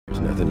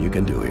nothing you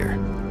can do here.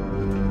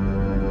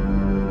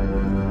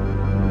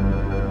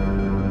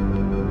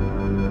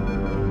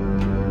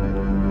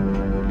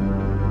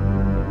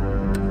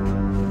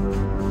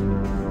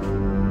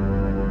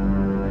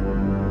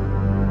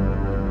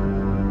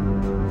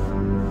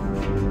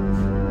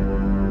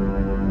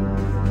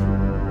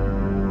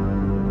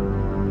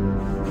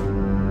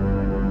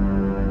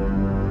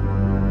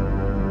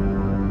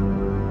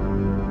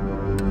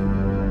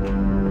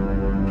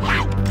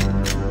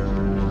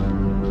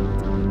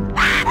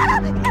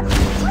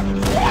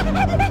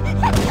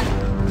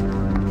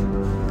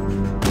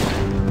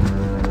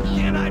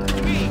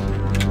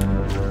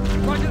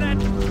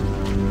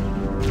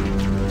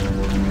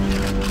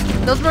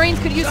 Those Marines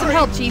could use some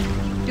help, Chief.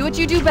 Do what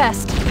you do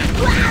best.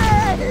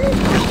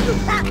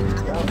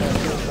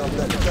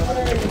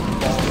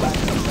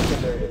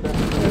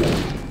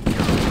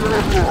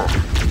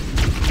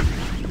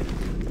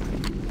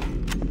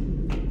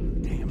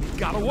 Damn, he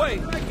got away.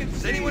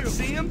 Does anyone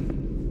see him?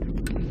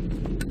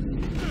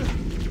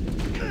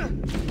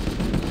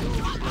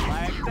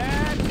 Like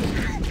that.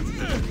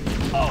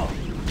 Oh.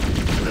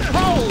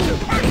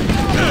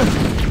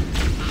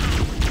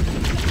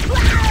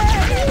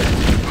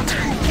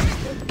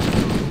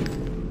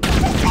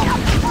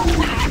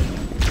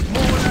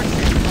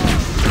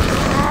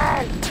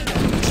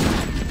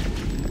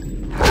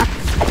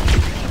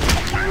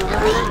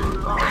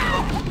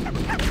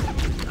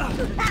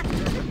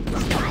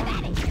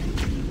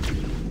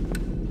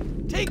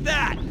 Take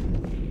that!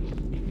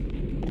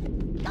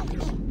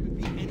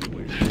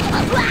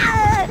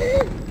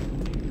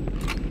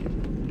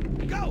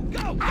 Go,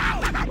 go,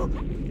 go!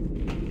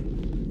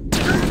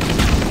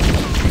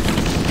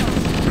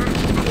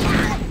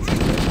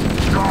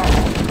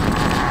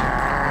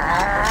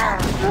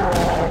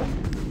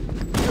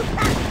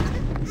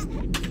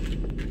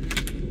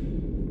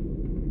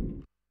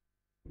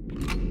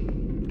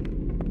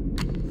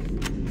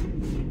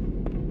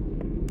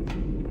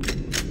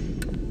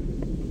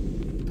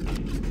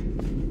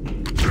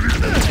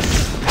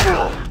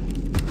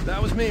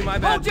 That was me, my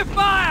bad. Hold your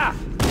fire!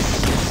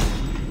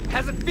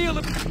 How's it feel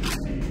to...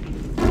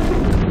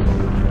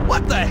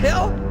 What the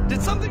hell?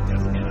 Did something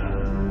just hit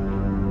us?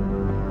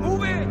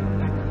 Move in!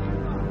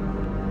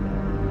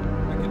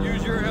 I could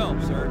use your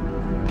help, sir.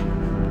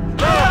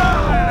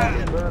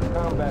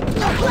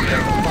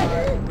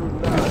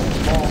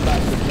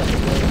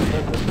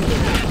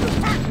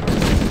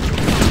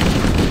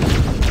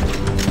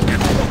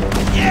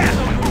 Yeah!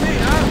 For me,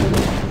 huh?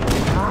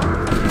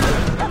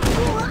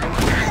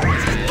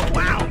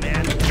 Wow,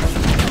 man!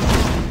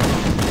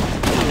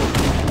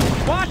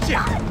 Watch it!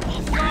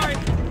 Sorry!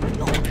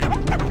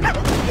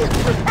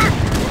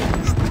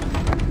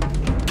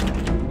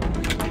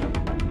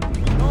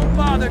 Don't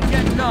bother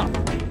getting up!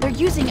 They're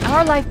using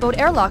our lifeboat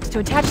airlocks to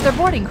attach their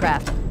boarding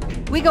craft.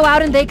 We go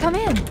out and they come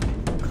in.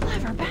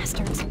 Clever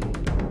bastards.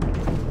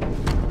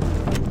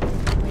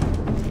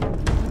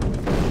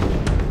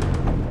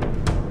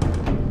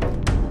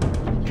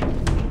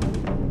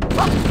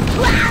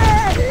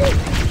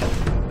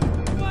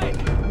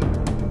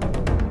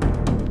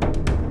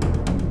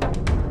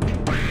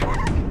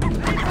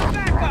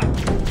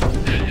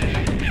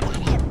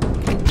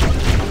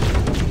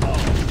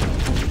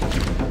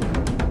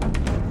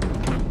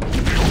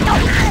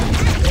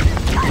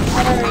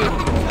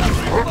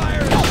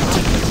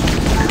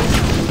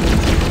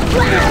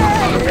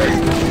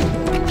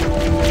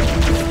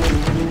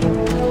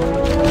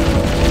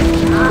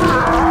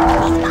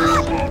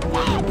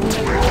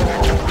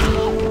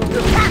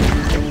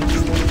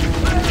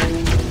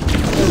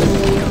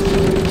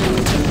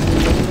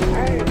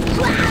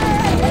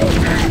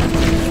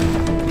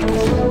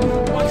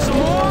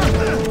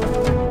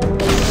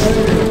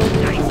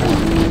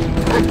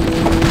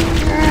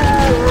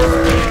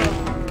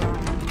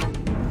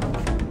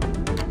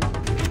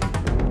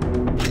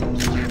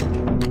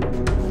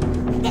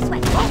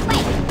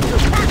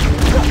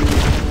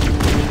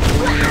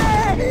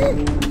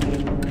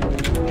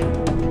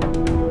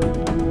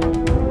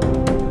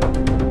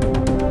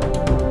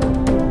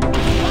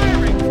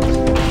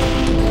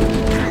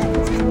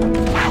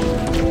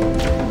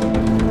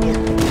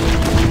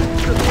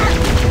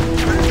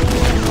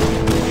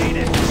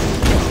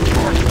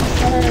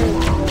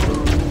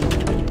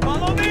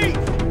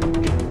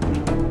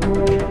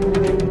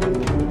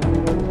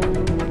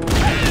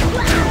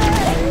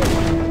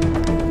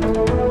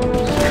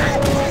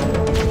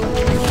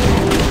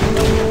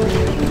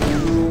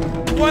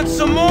 Want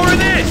some more of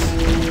this?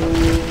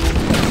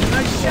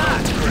 Nice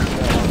shot.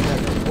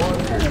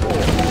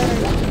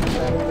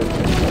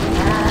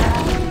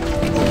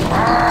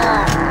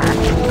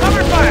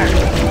 Cover fire!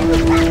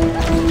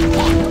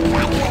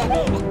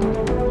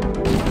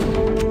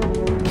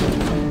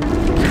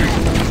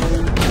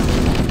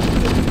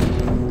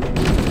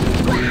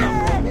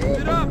 Lift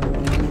it up.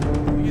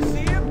 You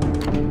see him?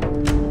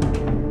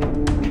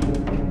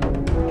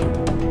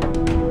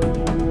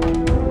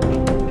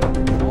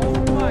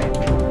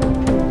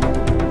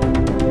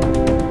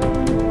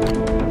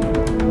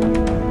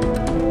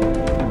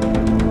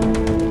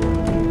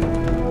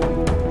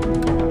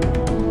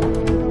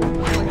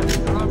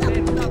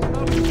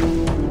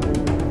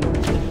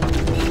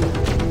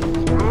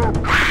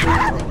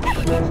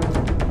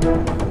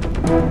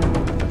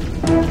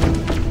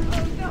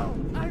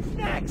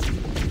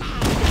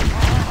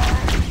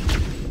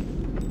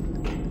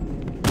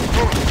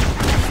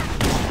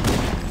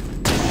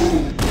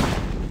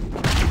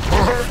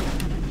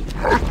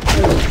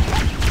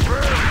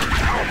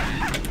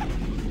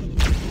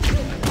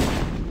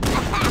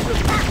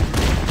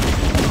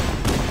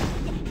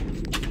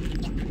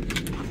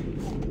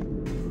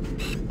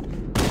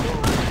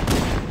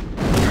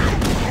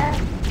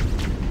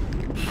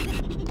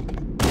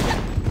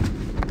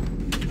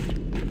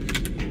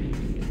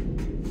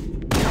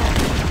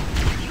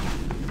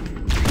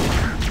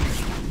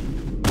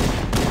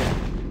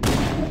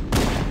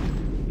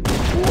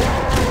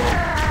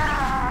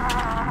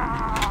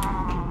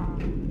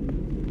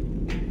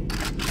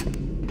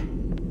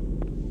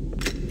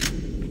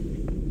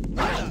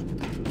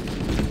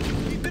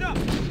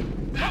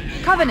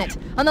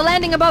 On the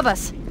landing above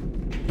us.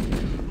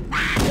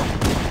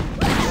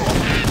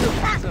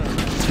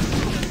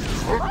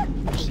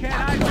 Can't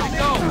I just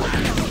go?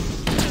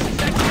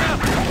 Check me out.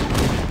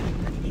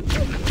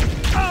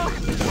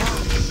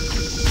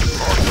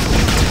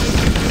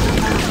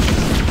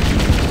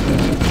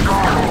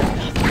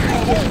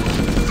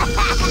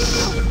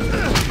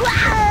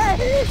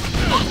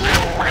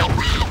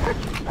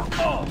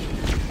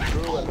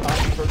 Crew and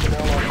ops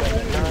personnel on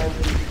deck 9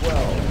 through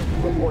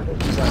 12. Report to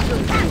sector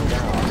 2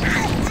 now.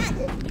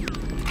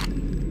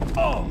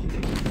 Oh!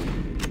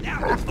 Now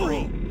it's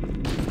free!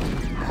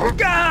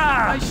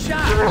 Nice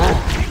shot!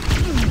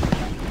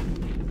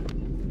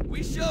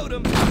 We showed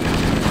him!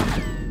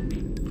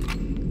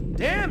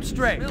 Damn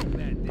straight!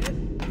 Milkman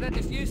did. Is that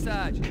just you,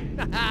 Sarge?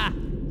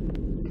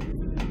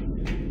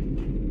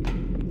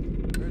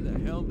 Where the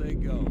hell they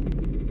go?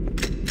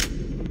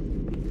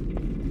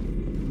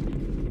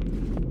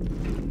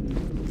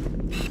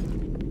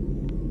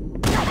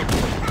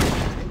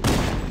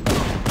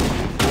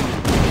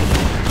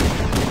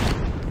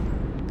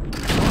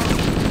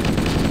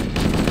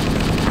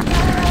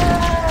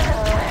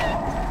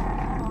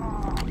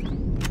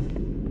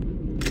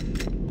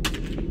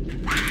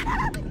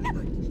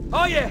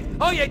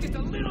 Oh yeah, just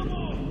a little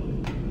more!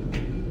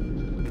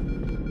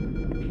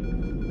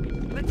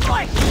 Let's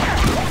fight!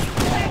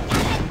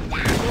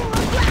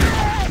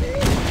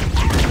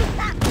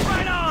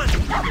 Right on!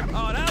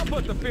 Oh, that'll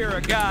put the fear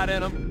of God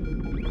in them.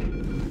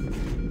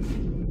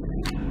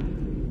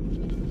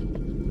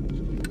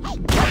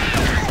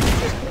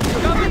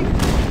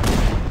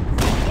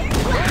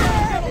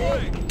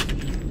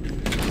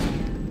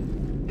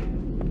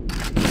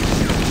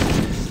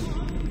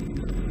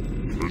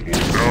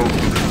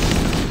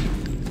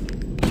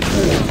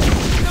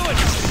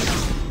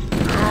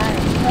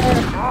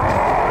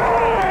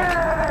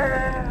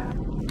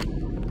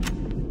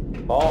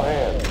 All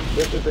hands,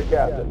 this is the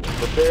captain.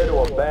 Prepare to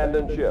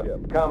abandon ship.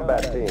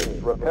 Combat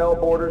teams, repel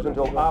boarders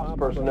until ops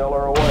personnel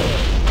are away.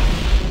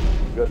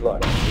 Good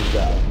luck. Peace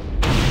out.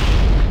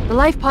 The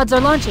life pods are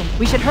launching.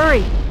 We should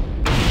hurry.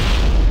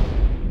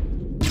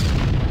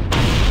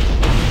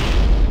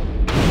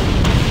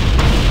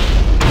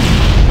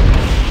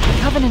 The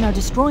Covenant are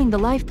destroying the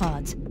life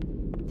pods.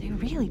 They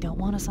really don't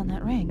want us on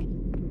that ring.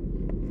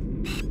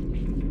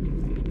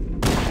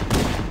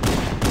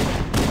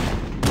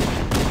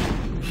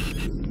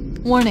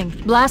 Warning,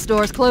 blast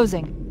doors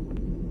closing.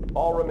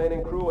 All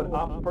remaining crew and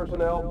ops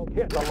personnel,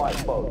 hit the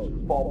lifeboats.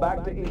 Fall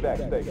back to evac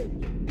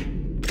stations.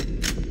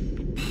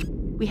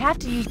 We have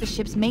to use the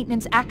ship's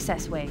maintenance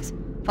access ways.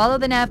 Follow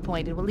the nav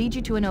point, it will lead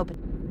you to an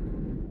open.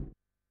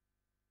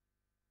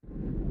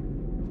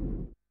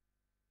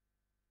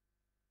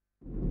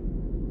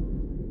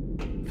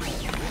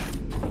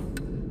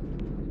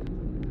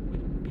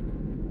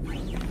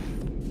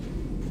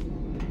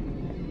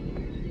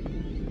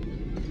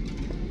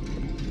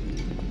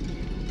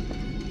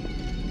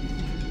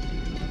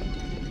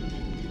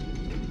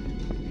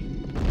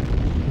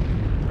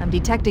 I'm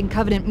detecting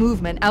Covenant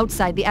movement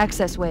outside the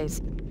access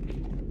ways.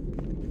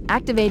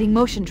 Activating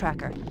motion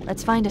tracker.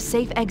 Let's find a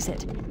safe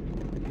exit.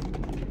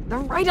 They're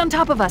right on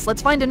top of us.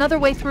 Let's find another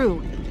way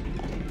through.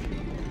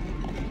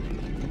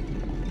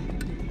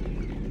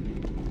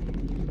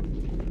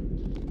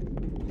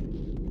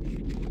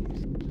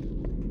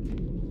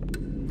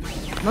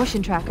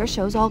 Motion tracker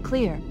shows all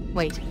clear.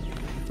 Wait,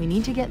 we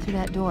need to get through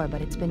that door,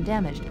 but it's been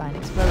damaged by an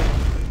explosion.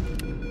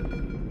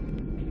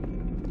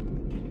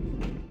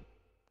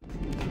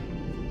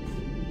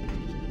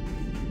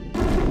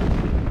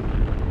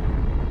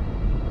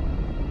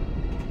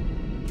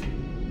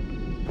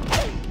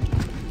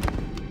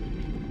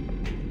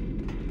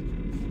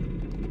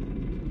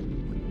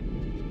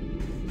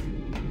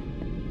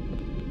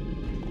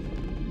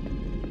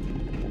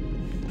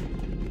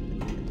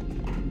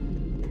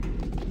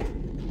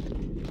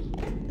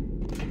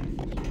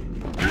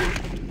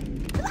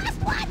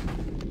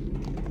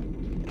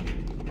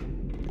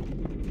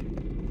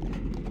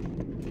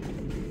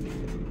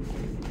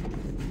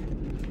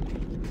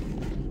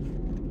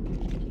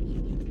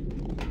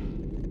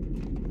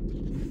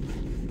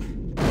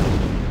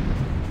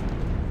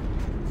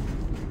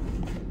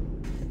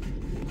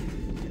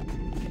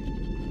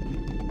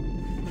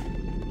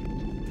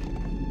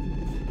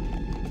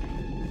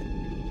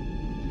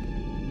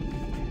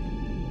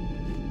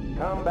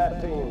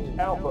 Combat teams,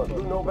 Alpha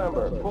through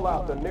November, pull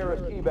out the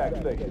nearest evac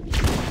station.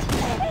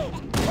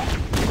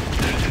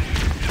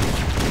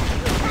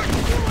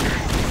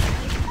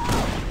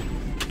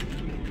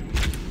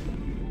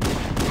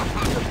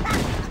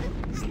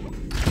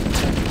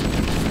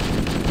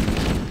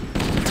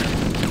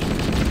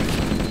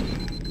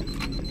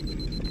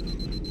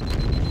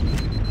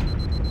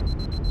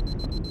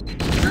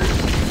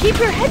 Keep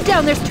your head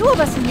down. There's two of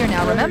us in here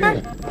now,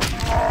 remember?